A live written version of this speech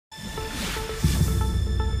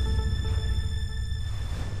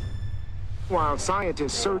while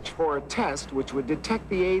scientists search for a test which would detect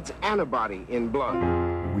the AIDS antibody in blood.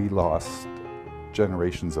 We lost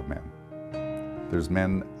generations of men. There's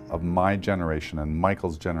men of my generation and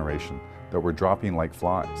Michael's generation that were dropping like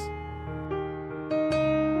flies.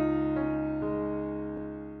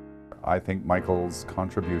 I think Michael's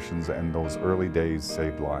contributions in those early days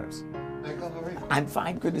saved lives. Michael, how are you? I'm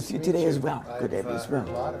fine. Good to see you today as well. Good to have you as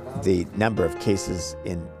well. The number of cases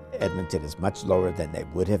in Edmonton is much lower than they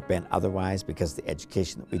would have been otherwise because of the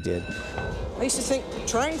education that we did. I used to think,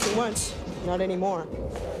 try anything once, not anymore.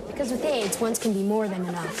 Because with AIDS, once can be more than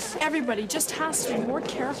enough. Everybody just has to be more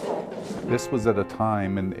careful. This was at a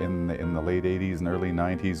time in the late 80s and early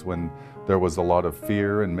 90s when there was a lot of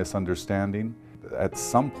fear and misunderstanding. At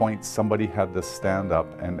some point, somebody had to stand up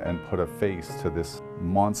and put a face to this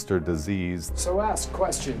monster disease. So ask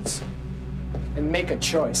questions and make a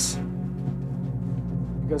choice.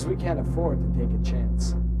 Because we can't afford to take a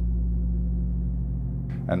chance.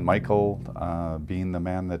 And Michael, being the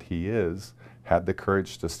man that he is, had the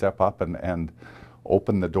courage to step up and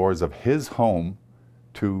open the doors of his home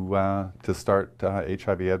to start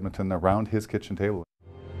HIV Edmonton around his kitchen table.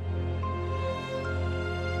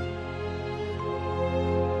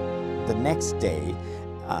 The next day,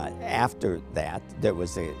 after that, there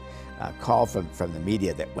was a call from the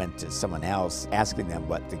media that went to someone else asking them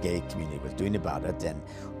what the gay community was doing about it, and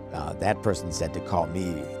that person said to call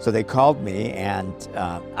me. So they called me, and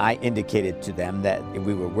I indicated to them that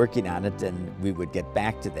we were working on it and we would get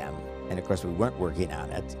back to them. And of course we weren't working on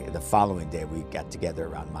it. The following day we got together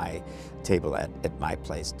around my table at my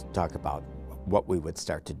place to talk about what we would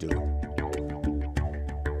start to do.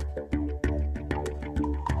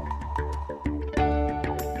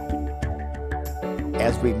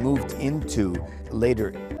 As we moved into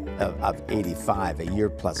later of 85, a year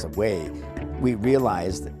plus away, we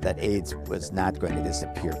realized that AIDS was not going to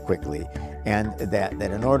disappear quickly, and that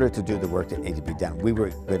in order to do the work that needed to be done, we were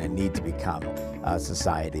going to need to become a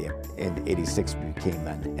society. In '86, we became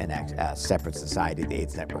a separate society, the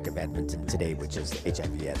AIDS Network of Edmonton today, which is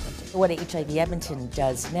HIV Edmonton. What HIV Edmonton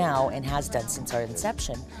does now, and has done since our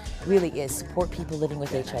inception, really is support people living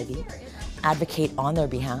with HIV, advocate on their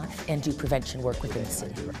behalf, and do prevention work within the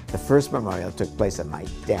city. The first memorial took place on my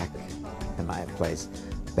deck in my place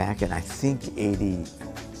back in, I think,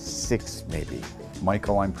 '86 maybe.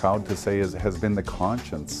 Michael, I'm proud to say, has been the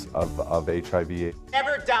conscience of HIV.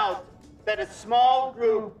 Never doubt that a small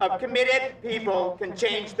group of committed people can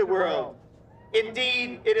change the world.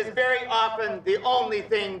 Indeed, it is very often the only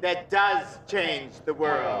thing that does change the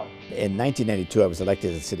world. In 1992, I was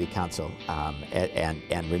elected to the city council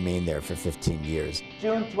and remained there for 15 years.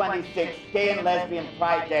 June 26th, Gay and Lesbian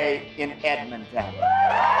Pride Day in Edmonton.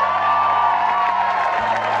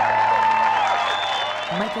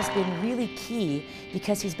 Michael's been really key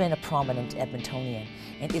because he's been a prominent Edmontonian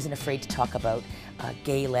and isn't afraid to talk about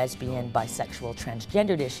gay, lesbian, bisexual,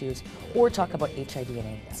 transgendered issues, or talk about HIV and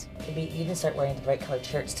AIDS. You didn't start wearing the bright colored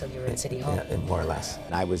shirts till you were in City Hall. Yeah, more or less.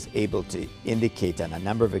 I was able to indicate on a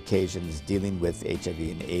number of occasions dealing with HIV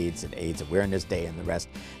and AIDS Awareness Day and the rest,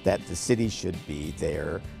 that the city should be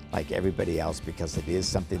there like everybody else because it is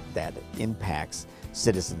something that impacts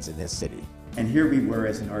citizens in this city. And here we were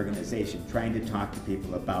as an organization trying to talk to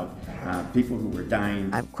people about people who were dying.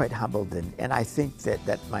 I'm quite humbled, and I think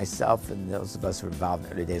that myself and those of us who were involved in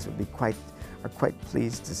the early days would be quite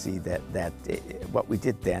pleased to see that what we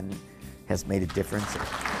did then has made a difference.